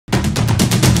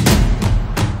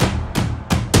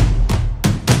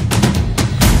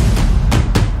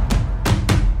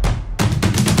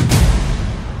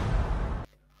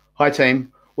Hi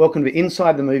team, welcome to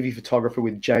Inside the Movie Photographer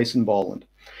with Jasin Boland.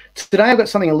 Today I've got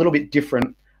something a little bit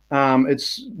different.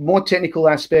 It's more technical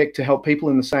aspect to help people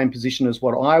in the same position as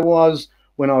what I was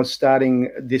when I was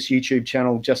starting this YouTube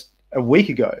channel just a week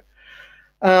ago.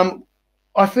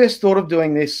 I first thought of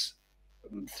doing this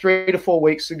 3 to 4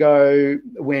 weeks ago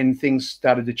when things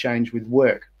started to change with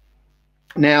work.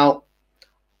 Now,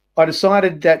 I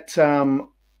decided that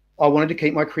I wanted to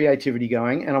keep my creativity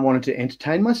going, and I wanted to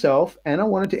entertain myself, and I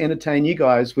wanted to entertain you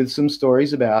guys with some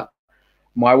stories about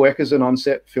my work as an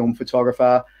on-set film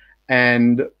photographer.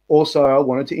 And also I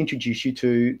wanted to introduce you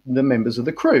to the members of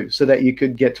the crew so that you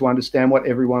could get to understand what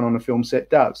everyone on a film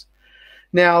set does.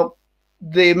 Now,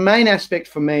 the main aspect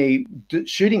for me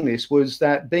shooting this was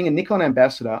that being a Nikon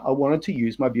ambassador, I wanted to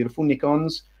use my beautiful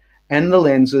Nikons and the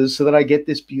lenses so that I get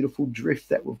this beautiful drift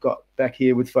that we've got back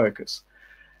here with focus.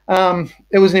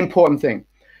 It was an important thing.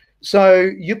 So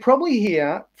you're probably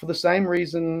here for the same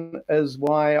reason as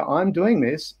why I'm doing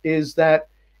this, is that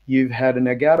you've had an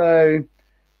Elgato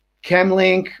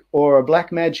Camlink or a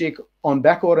Blackmagic on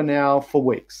back order now for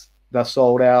weeks. They're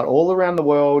sold out all around the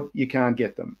world. You can't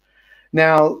get them.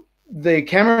 Now, the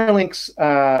camera links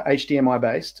are HDMI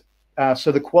based,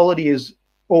 so the quality is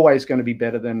always going to be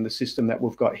better than the system that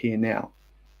we've got here now.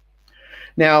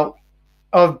 Now,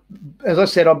 as I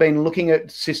said, I've been looking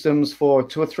at systems for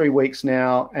 2 or 3 weeks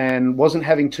now and wasn't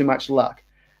having too much luck.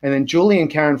 And then Julie and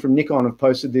Karen from Nikon have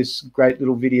posted this great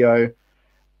little video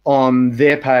on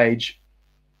their page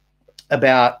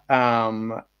about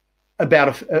a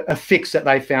fix that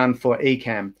they found for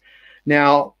Ecamm.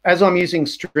 Now, as I'm using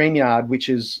Streamyard, which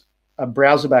is a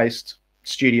browser-based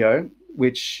studio,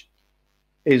 which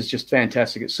is just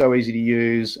fantastic. It's so easy to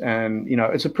use, and you know,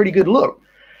 it's a pretty good look.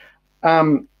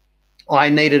 I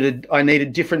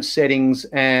needed different settings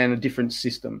and a different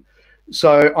system.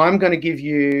 So I'm going to give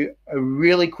you a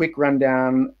really quick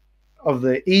rundown of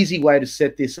the easy way to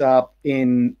set this up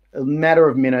in a matter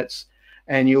of minutes,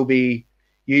 and you'll be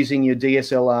using your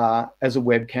DSLR as a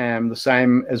webcam, the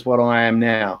same as what I am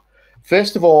now.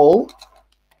 First of all,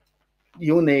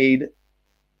 you'll need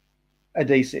a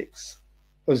D6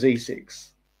 or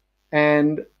Z6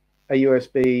 and a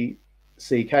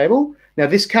USB-C cable. Now,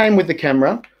 this came with the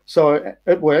camera, so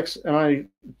it works, and I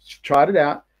tried it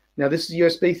out. Now, this is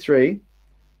USB 3,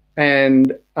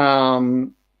 and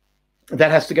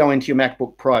that has to go into your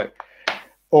MacBook Pro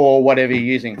or whatever you're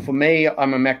using. For me,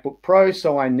 I'm a MacBook Pro,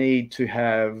 so I need to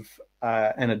have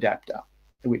an adapter,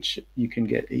 which you can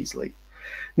get easily.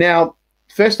 Now,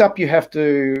 first up, you have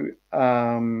to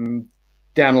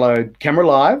download Camera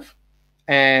Live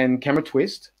and Camera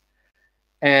Twist,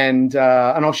 and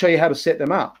I'll show you how to set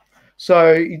them up.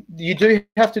 So you do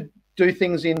have to do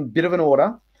things in a bit of an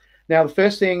order. Now, the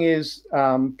first thing is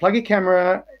plug your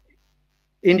camera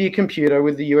into your computer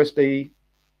with the USB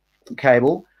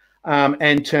cable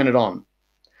and turn it on.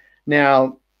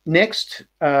 Now, next,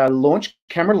 launch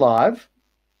Camera Live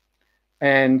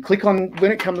and click on,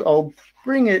 when it comes, I'll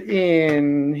bring it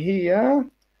in here,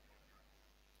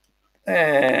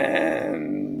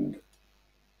 and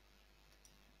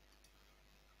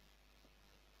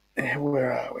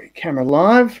where are we? Camera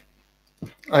Live.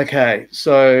 Okay,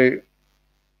 so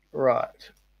right,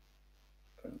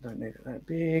 don't need it that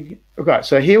big. Okay,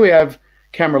 so here we have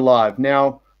Camera Live.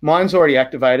 Now, mine's already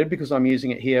activated because I'm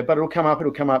using it here, but it'll come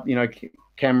up, you know,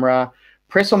 camera.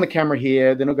 Press on the camera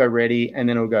here, then it'll go ready, and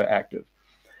then it'll go active.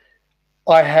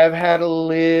 I have had a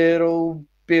little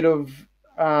bit of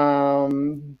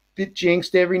bit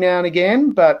jinxed every now and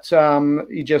again, but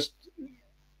you just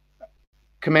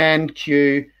Command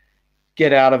Q,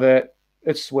 get out of it.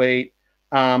 It's sweet.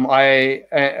 You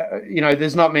know,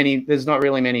 there's not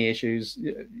really many issues.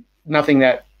 Nothing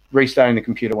that restarting the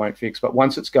computer won't fix. But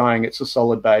once it's going, it's a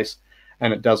solid base,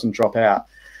 and it doesn't drop out.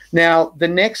 Now, the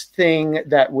next thing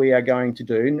that we are going to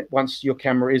do once your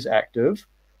camera is active,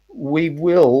 we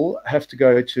will have to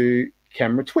go to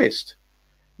Camera Twist.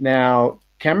 Now,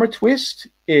 Camera Twist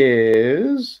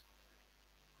is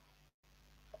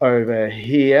over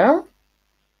here.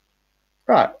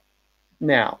 Right.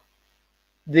 Now,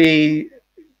 the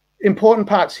important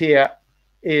parts here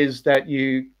is that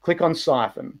you click on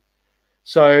Siphon.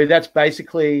 So that's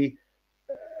basically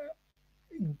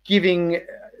giving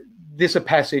this a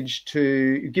passage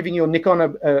to, giving your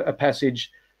Nikon a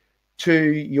passage to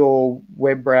your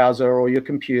web browser or your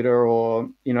computer, or,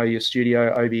 you know, your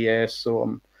studio OBS,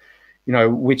 or, you know,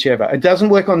 whichever. It doesn't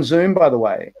work on Zoom, by the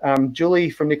way.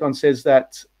 Julie from Nikon says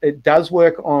that it does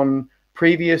work on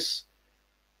previous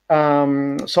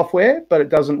software, but it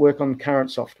doesn't work on current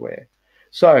software.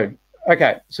 So,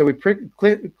 okay, so we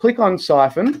click on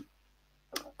Siphon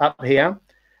up here,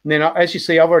 And then as you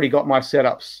see, I've already got my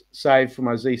setups saved for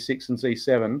my Z6 and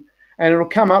Z7, and it'll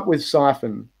come up with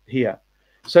siphon here.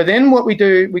 So then what we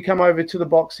do, we come over to the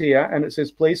box here and it says,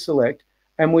 please select,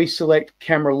 and we select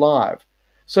camera live.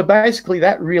 So basically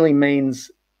that really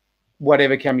means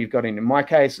whatever camera you've got in. In my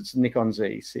case, it's Nikon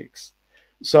Z6.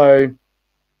 So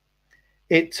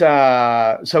it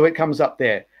comes up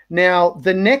there. Now,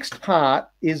 the next part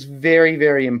is very,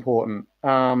 very important.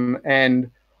 And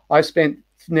I spent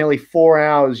nearly 4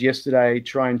 hours yesterday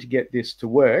trying to get this to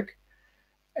work.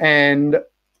 And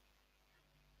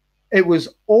it was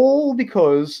all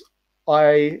because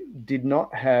I did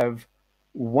not have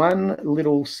one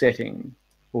little setting,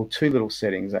 or two little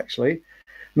settings actually.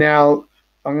 Now,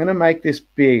 I'm going to make this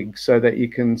big so that you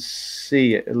can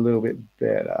see it a little bit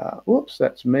better. Whoops,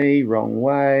 that's me, wrong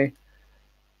way.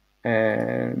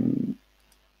 And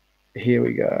here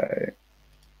we go.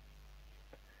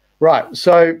 Right,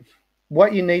 so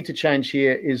what you need to change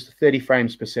here is 30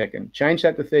 frames per second. Change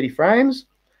that to 30 frames.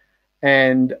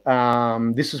 And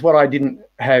this is what I didn't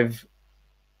have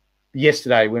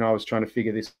yesterday when I was trying to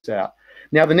figure this out.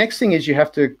 Now, the next thing is you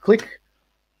have to click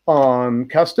on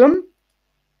custom,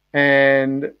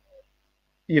 and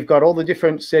you've got all the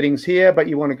different settings here, but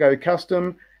you want to go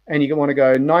custom, and you want to go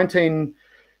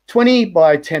 1920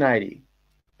 by 1080.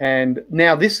 And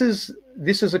now this is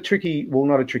a tricky, well,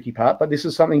 not a tricky part, but this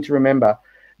is something to remember,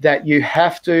 that you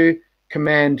have to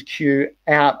Command Q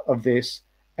out of this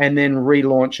and then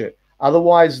relaunch it.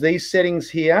 Otherwise, these settings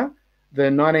here, the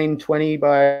 1920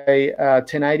 by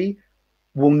 1080,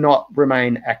 will not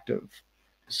remain active.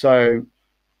 So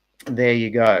there you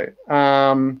go.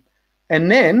 And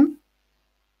then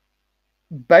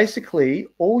basically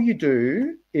all you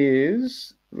do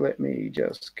is, let me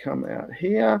just come out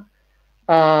here.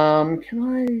 Can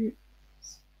I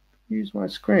use my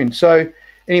screen? So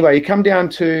anyway, you come down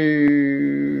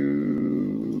to,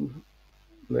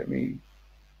 let me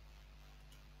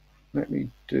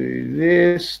do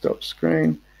this, stop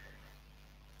screen,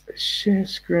 share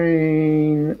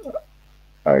screen.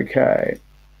 Okay.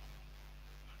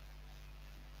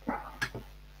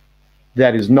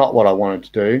 That is not what I wanted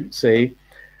to do. See,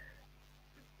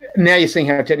 now you're seeing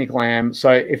how technical I am.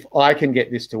 So if I can get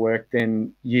this to work,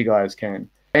 then you guys can.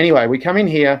 Anyway, we come in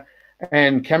here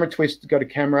and camera twist, go to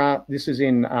camera. This is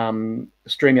in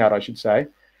StreamYard, I should say.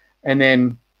 And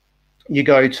then you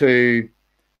go to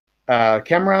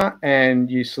camera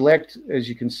and you select, as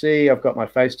you can see, I've got my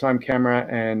FaceTime camera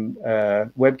and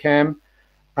webcam.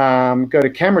 Go to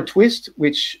camera twist,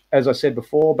 which, as I said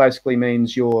before, basically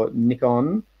means your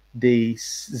Nikon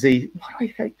Z.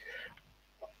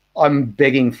 I'm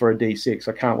begging for a D6.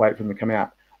 I can't wait for them to come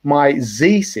out. My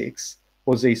Z6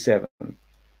 or Z7.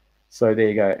 So there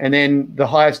you go. And then the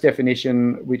highest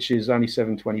definition, which is only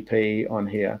 720p on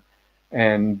here.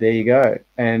 And there you go.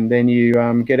 And then you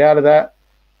get out of that,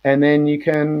 and then you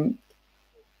can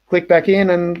click back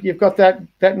in, and you've got that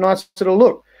nice little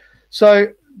look. So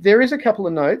there is a couple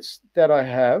of notes that I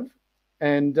have,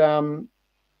 and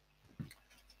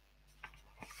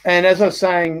as I was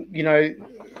saying, you know,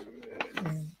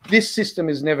 this system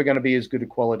is never going to be as good a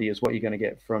quality as what you're going to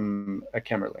get from a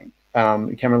camera link.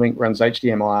 A camera link runs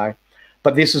HDMI,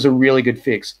 but this is a really good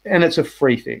fix, and it's a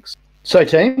free fix. So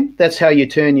team, that's how you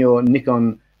turn your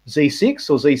Nikon Z6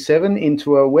 or Z7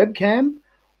 into a webcam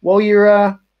while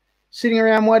you're sitting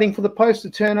around waiting for the post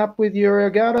to turn up with your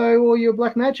Elgato or your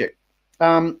Blackmagic.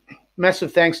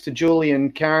 Massive thanks to Julie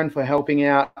and Karen for helping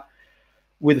out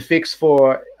with a fix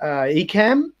for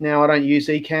Ecamm. Now, I don't use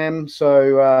Ecamm,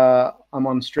 so I'm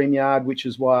on Streamyard, which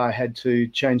is why I had to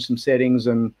change some settings,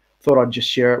 and thought I'd just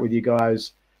share it with you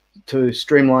guys to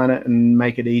streamline it and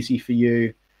make it easy for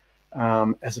you,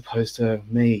 as opposed to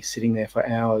me sitting there for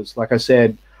hours. Like I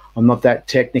said, I'm not that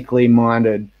technically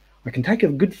minded. I can take a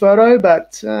good photo,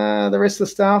 but the rest of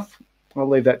the stuff, I'll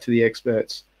leave that to the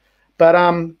experts. But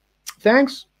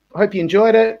thanks. I hope you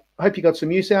enjoyed it. I hope you got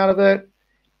some use out of it.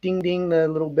 Ding, ding, the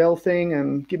little bell thing,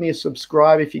 and give me a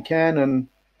subscribe if you can,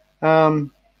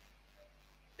 and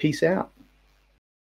peace out.